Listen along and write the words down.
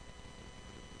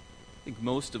I think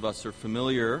most of us are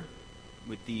familiar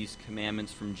with these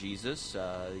commandments from Jesus.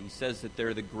 He says that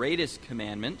they're the greatest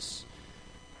commandments.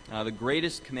 The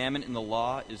greatest commandment in the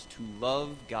law is to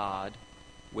love God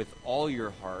with all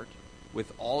your heart,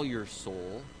 with all your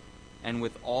soul, and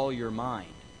with all your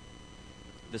mind.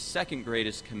 The second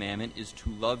greatest commandment is to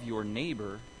love your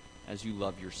neighbor as you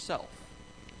love yourself.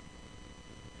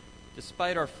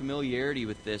 Despite our familiarity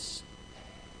with this,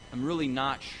 I'm really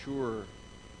not sure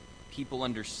people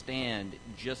understand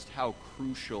just how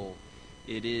crucial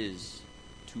it is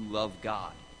to love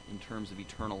God in terms of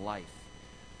eternal life.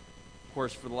 Of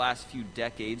course, for the last few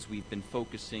decades, we've been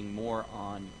focusing more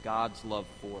on God's love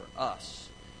for us,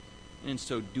 and in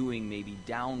so doing, maybe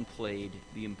downplayed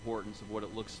the importance of what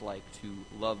it looks like to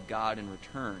love God in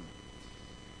return.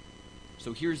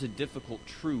 So here's a difficult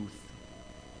truth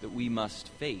that we must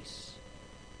face.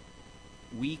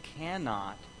 We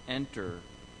cannot enter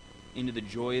into the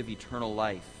joy of eternal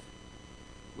life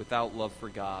without love for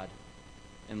God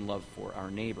and love for our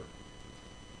neighbor.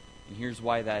 And here's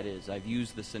why that is. I've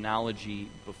used this analogy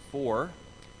before,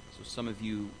 so some of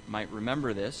you might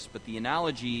remember this, but the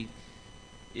analogy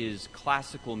is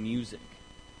classical music.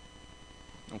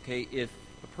 Okay, if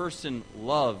a person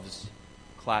loves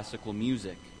classical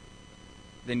music,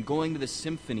 then going to the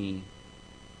symphony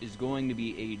is going to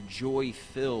be a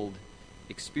joy-filled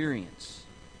experience.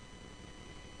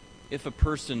 If a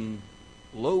person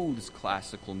loathes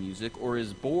classical music or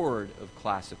is bored of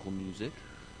classical music,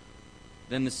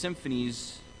 then the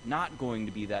symphony's not going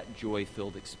to be that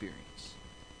joy-filled experience.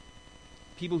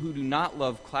 People who do not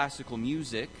love classical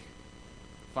music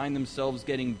find themselves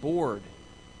getting bored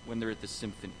when they're at the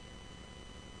symphony.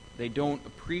 They don't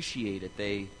appreciate it.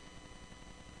 They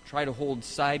try to hold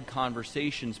side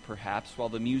conversations, perhaps, while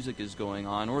the music is going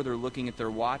on, or they're looking at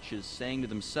their watches, saying to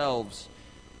themselves,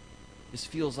 "This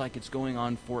feels like it's going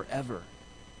on forever.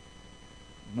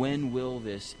 When will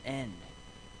this end?"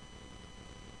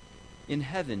 In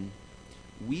heaven,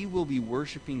 we will be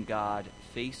worshiping God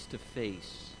face to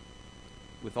face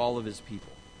with all of his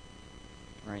people.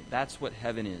 All right, that's what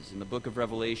heaven is. In the book of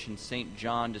Revelation, St.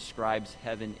 John describes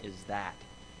heaven as that.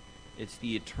 It's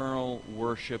the eternal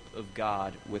worship of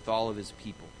God with all of his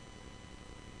people.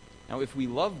 Now, if we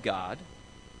love God,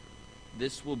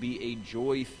 this will be a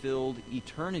joy-filled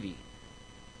eternity.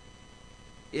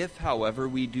 If, however,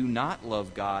 we do not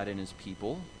love God and his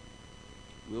people,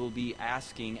 we'll be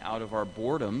asking out of our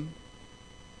boredom,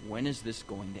 when is this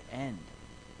going to end?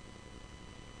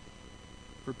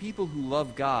 For people who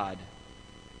love God,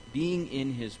 being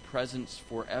in his presence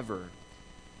forever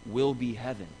will be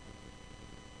heaven.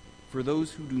 For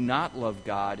those who do not love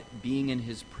God, being in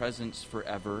his presence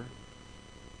forever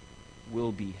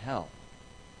will be hell.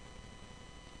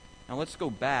 Now let's go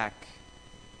back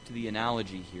to the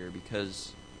analogy here,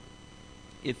 because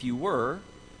if you were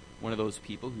one of those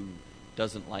people who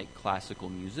doesn't like classical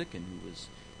music and who was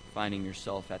finding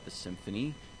yourself at the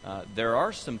symphony, there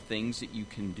are some things that you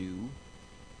can do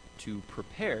to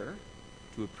prepare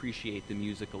to appreciate the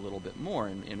music a little bit more.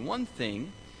 And one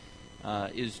thing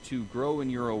is to grow in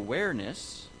your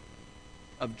awareness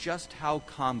of just how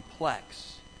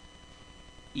complex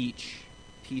each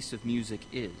piece of music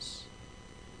is,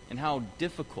 and how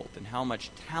difficult and how much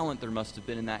talent there must have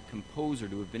been in that composer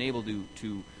to have been able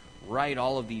to write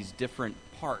all of these different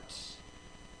parts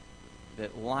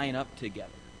that line up together,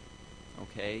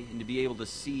 okay? And to be able to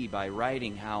see by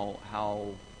writing how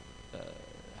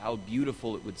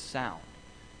beautiful it would sound.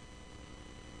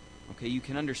 Okay, you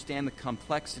can understand the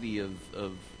complexity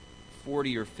of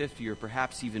 40 or 50 or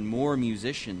perhaps even more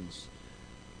musicians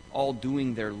all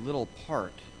doing their little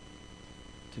part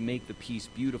to make the piece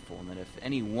beautiful, and that if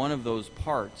any one of those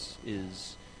parts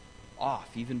is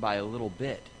off, even by a little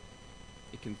bit,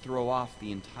 it can throw off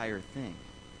the entire thing.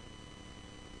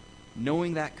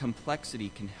 Knowing that complexity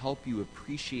can help you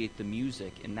appreciate the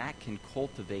music, and that can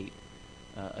cultivate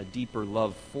a deeper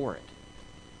love for it.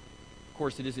 Of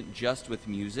course, it isn't just with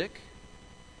music.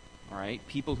 All right,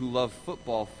 people who love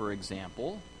football, for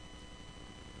example,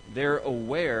 they're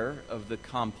aware of the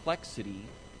complexity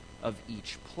of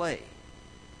each play.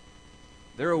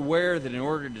 They're aware that in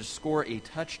order to score a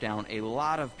touchdown, a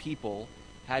lot of people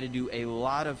had to do a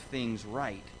lot of things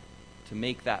right to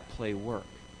make that play work.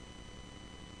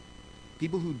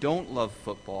 People who don't love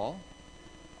football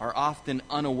are often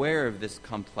unaware of this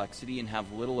complexity and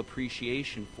have little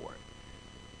appreciation for it.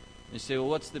 They say, well,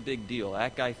 what's the big deal?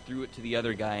 That guy threw it to the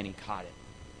other guy and he caught it.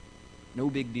 No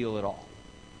big deal at all.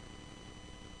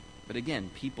 But again,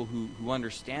 people who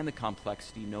understand the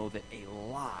complexity know that a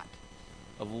lot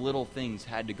of little things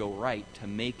had to go right to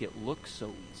make it look so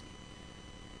easy.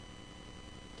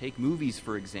 Take movies,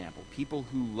 for example. People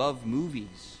who love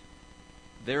movies,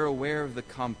 they're aware of the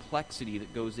complexity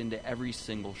that goes into every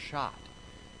single shot.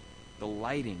 The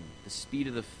lighting, the speed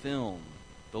of the film,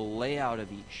 the layout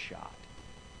of each shot,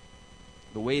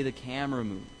 the way the camera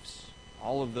moves,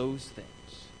 all of those things.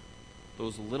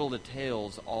 Those little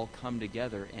details all come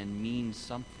together and mean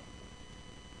something.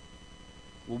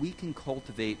 Well, we can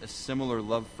cultivate a similar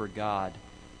love for God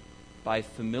by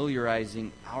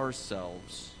familiarizing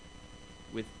ourselves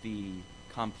with the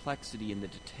complexity and the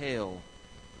detail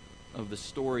of the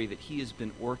story that He has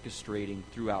been orchestrating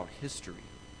throughout history.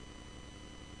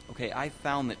 Okay, I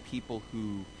found that people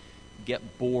who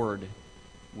get bored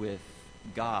with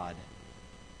God,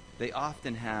 they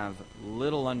often have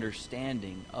little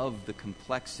understanding of the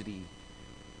complexity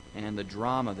and the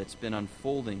drama that's been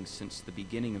unfolding since the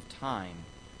beginning of time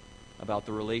about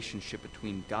the relationship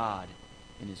between God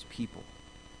and His people.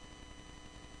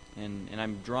 And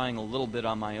I'm drawing a little bit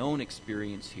on my own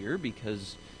experience here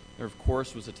because there, of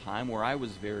course, was a time where I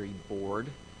was very bored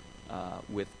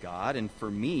with God. And for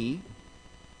me,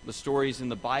 the stories in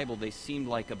the Bible, they seemed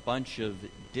like a bunch of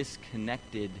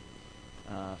disconnected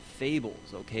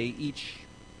fables, okay? Each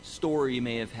story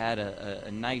may have had a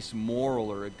nice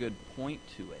moral or a good point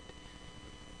to it.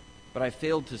 But I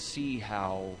failed to see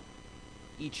how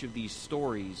each of these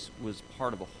stories was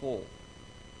part of a whole,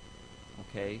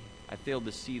 okay? I failed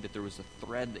to see that there was a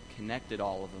thread that connected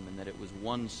all of them and that it was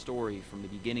one story from the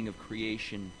beginning of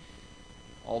creation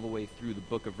all the way through the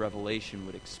book of Revelation,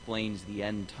 which explains the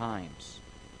end times.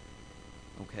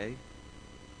 Okay?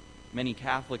 Many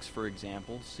Catholics, for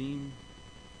example, seem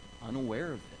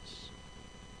unaware of this.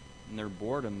 In their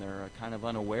boredom, they're kind of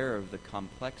unaware of the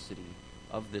complexity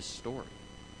of this story.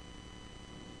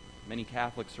 Many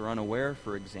Catholics are unaware,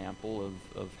 for example,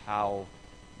 of how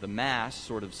the Mass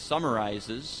sort of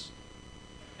summarizes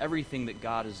everything that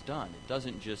God has done. It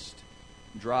doesn't just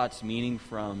draw its meaning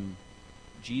from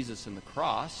Jesus and the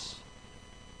cross.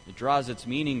 It draws its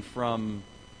meaning from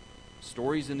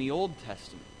stories in the Old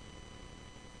Testament.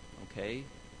 Okay?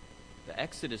 The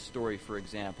Exodus story, for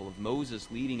example, of Moses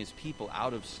leading his people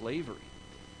out of slavery.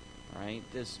 All right?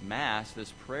 This Mass,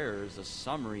 this prayer, is a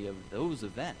summary of those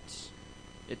events.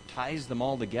 It ties them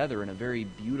all together in a very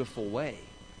beautiful way.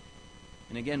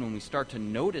 And again, when we start to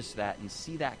notice that and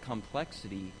see that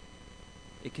complexity,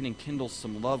 it can enkindle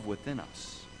some love within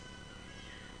us.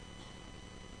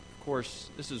 Of course,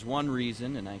 this is one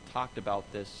reason, and I talked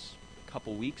about this a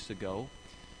couple weeks ago.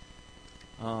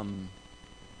 Some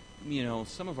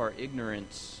of our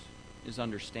ignorance is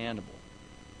understandable.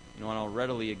 And I'll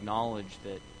readily acknowledge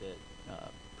that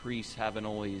priests haven't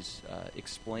always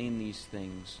explained these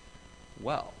things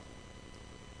well.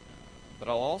 But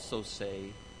I'll also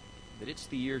say that it's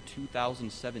the year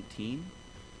 2017,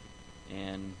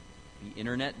 and the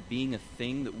internet being a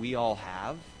thing that we all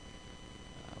have,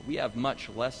 we have much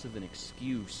less of an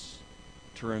excuse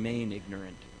to remain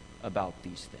ignorant about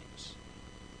these things.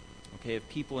 Okay, if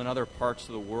people in other parts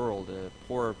of the world,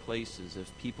 poorer places,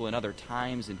 if people in other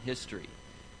times in history,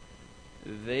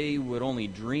 they would only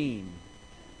dream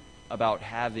about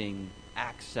having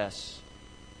access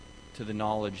to the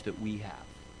knowledge that we have.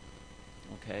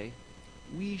 Okay?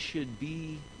 We should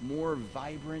be more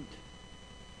vibrant.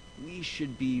 We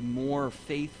should be more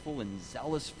faithful and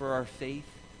zealous for our faith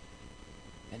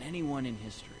than anyone in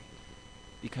history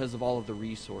because of all of the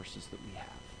resources that we have.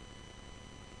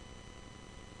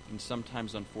 And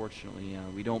sometimes, unfortunately,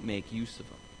 we don't make use of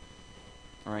them.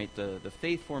 All right, the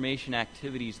faith formation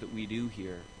activities that we do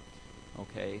here,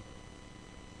 okay,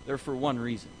 they're for one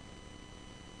reason: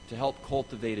 to help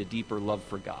cultivate a deeper love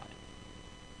for God.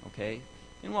 Okay?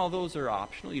 And while those are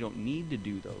optional, you don't need to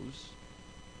do those,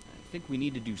 I think we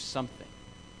need to do something.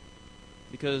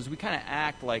 Because we kind of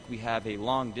act like we have a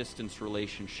long-distance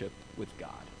relationship with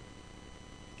God.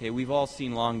 Okay, we've all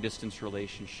seen long-distance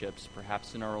relationships,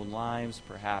 perhaps in our own lives,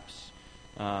 perhaps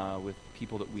with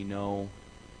people that we know.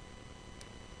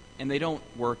 And they don't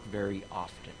work very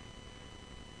often.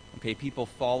 Okay, people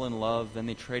fall in love, then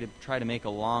they try to make a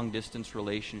long-distance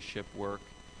relationship work,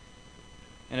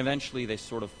 and eventually they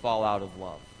sort of fall out of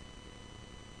love.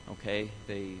 Okay,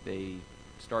 they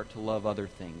start to love other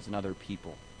things and other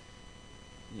people.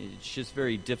 It's just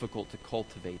very difficult to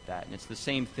cultivate that, and it's the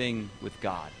same thing with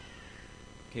God.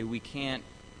 Okay, we can't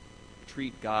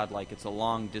treat God like it's a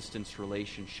long-distance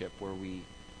relationship where we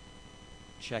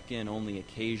check in only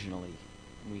occasionally.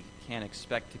 We can't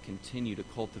expect to continue to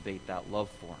cultivate that love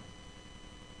for Him.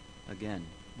 Again,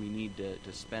 we need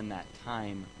to spend that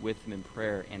time with Him in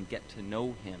prayer and get to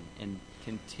know Him and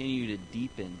continue to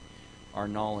deepen our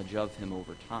knowledge of Him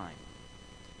over time.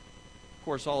 Of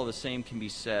course, all of the same can be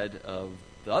said of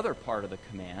the other part of the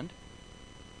command,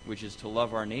 which is to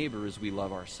love our neighbor as we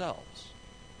love ourselves.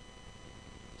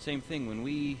 Same thing, when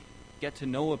we get to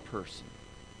know a person,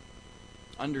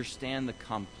 understand the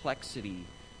complexity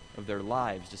of their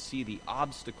lives, to see the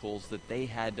obstacles that they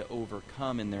had to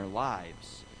overcome in their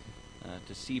lives,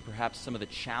 to see perhaps some of the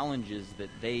challenges that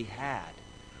they had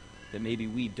that maybe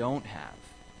we don't have,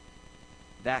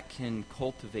 that can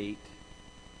cultivate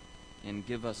and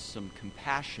give us some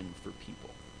compassion for people,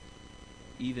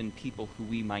 even people who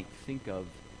we might think of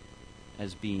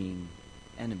as being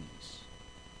enemies.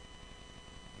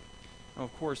 Now,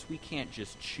 of course, we can't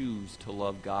just choose to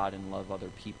love God and love other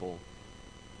people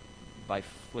by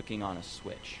flicking on a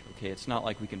switch. Okay, it's not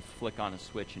like we can flick on a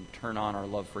switch and turn on our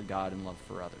love for God and love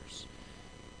for others.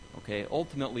 Okay,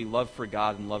 ultimately, love for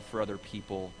God and love for other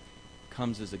people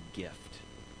comes as a gift.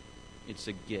 It's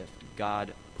a gift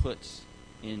God puts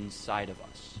inside of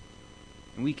us.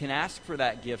 And we can ask for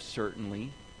that gift,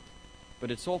 certainly,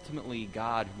 but it's ultimately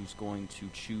God who's going to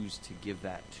choose to give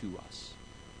that to us.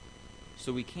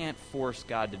 So we can't force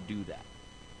God to do that.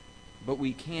 But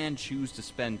we can choose to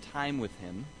spend time with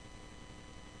Him.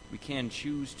 We can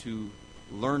choose to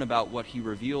learn about what He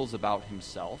reveals about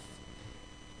Himself.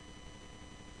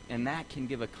 And that can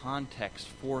give a context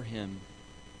for Him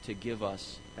to give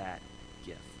us that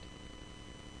gift.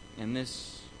 And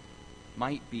this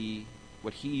might be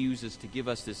what He uses to give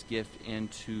us this gift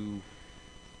and to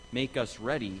make us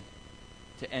ready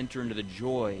to enter into the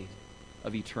joy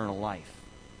of eternal life,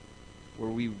 where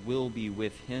we will be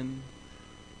with Him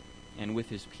and with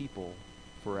His people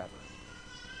forever.